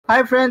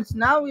Hi friends,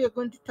 now we are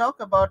going to talk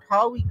about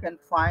how we can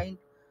find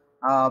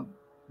uh,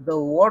 the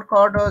work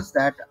orders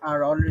that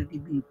are already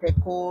being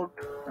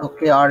decoded,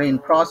 okay, are in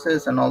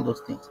process and all those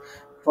things.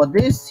 For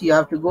this, you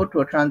have to go to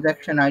a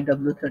transaction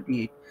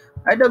IW38.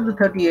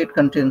 IW38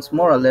 contains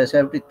more or less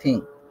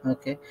everything,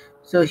 okay.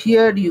 So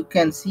here you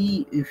can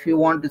see if you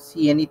want to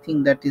see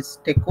anything that is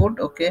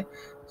decoded, okay.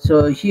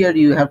 So here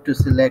you have to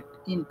select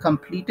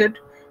incompleted,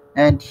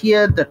 and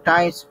here the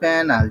time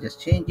span, I'll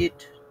just change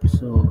it.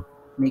 So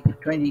make it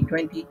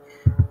 2020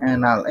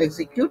 and I'll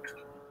execute,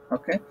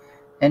 okay,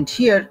 and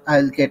here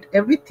I'll get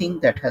everything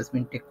that has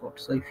been decoded.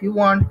 So if you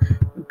want,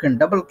 you can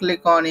double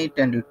click on it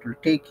and it will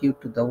take you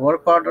to the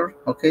work order,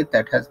 okay,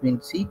 that has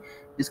been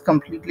is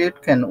completed,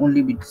 can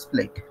only be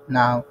displayed.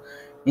 Now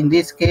in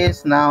this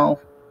case, now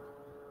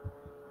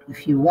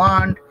if you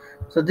want,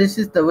 so this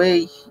is the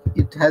way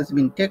it has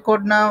been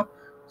decoded now,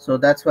 so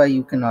that's why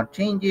you cannot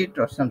change it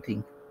or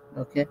something,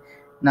 okay.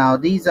 Now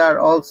these are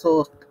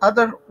also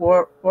other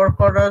work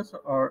orders,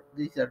 or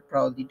these are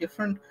probably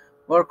different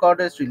work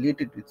orders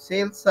related with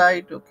sales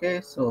side,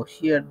 okay. So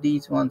here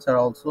these ones are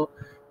also,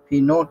 if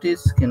you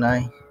notice, can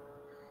I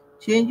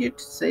change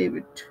it, save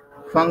it,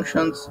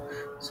 functions.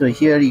 So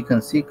here you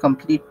can see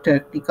complete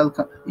technical,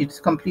 it's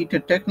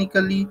completed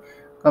technically,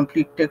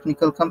 complete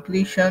technical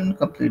completion,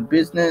 complete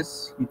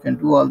business. You can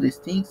do all these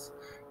things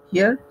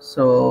here.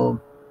 So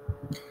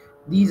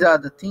these are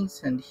the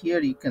things, and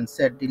here you can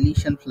set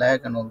deletion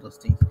flag and all those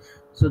things.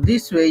 So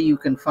this way you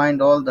can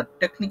find all the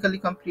technically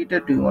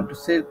completed. Do you want to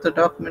save the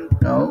document?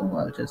 No,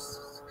 I'll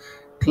just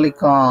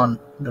click on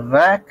the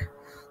back.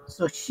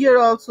 So here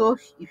also,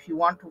 if you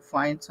want to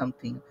find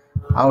something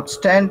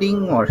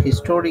outstanding or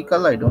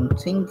historical, I don't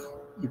think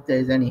if there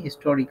is any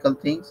historical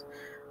things,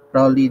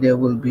 probably there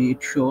will be,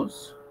 it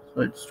shows.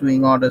 So it's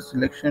doing order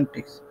selection,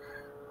 takes,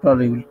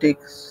 probably will take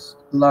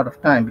a lot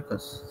of time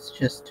because it's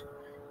just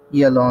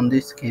yellow on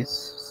this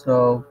case.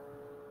 So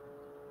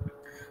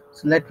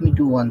let me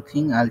do one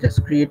thing. I'll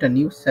just create a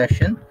new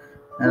session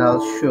and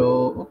I'll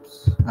show,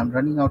 oops, I'm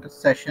running out of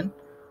session.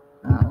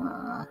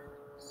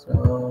 So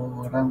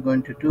what I'm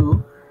going to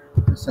do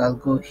is I'll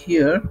go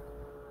here.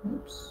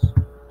 Oops.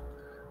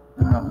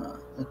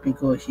 Let me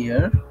go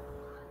here,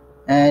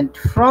 and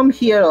from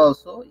here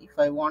also, if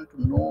I want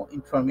to know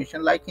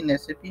information, like in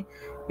SAP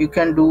you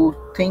can do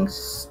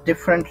things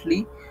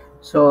differently.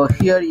 So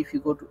here if you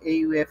go to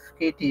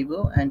AUFK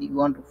table and you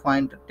want to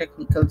find the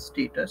technical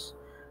status,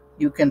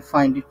 you can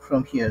find it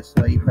from here.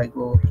 So if I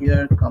go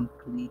here,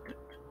 completed,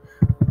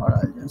 or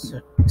I'll just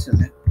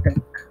select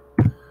tech,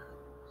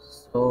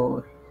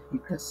 so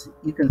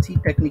you can see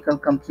technical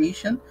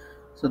completion.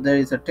 So there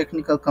is a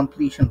technical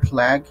completion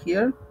flag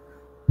here.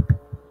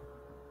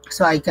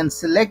 So I can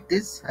select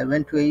this. I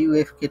went to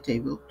AUFK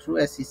table through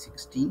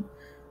SE16,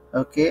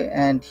 okay,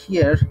 and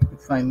here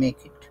if I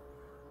make it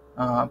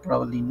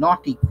probably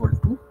not equal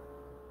to,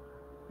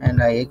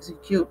 and I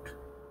execute,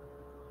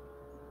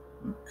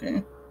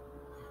 okay,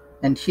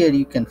 and here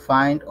you can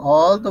find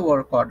all the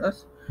work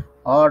orders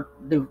or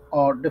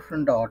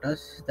different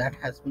orders that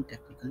has been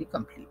technically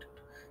completed.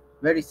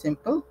 Very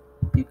simple.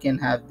 You can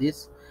have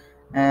this,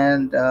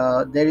 and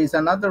there is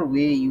another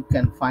way you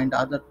can find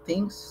other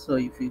things. So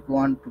if you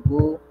want to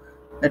go,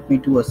 let me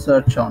do a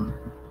search on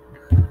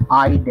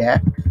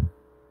IDAT.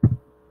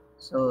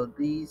 So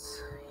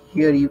these,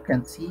 here you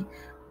can see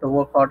the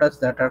work orders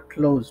that are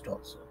closed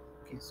also,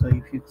 okay. So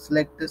if you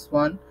select this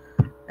one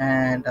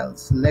and I'll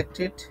select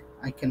it,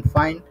 I can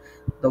find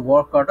the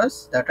work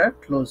orders that are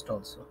closed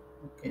also,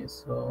 okay.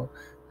 So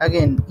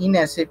again, in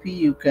SAP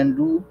you can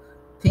do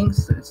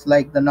things, it's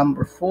like the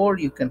number 4,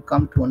 you can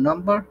come to a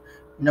number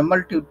in a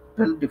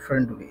multiple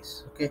different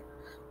ways, okay.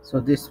 So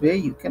this way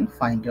you can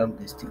find all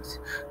these things.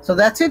 So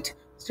that's it.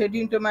 Stay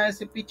tuned to my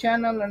SAP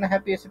channel and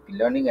happy SAP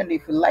learning, and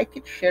if you like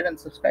it, share and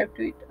subscribe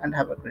to it, and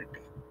have a great day.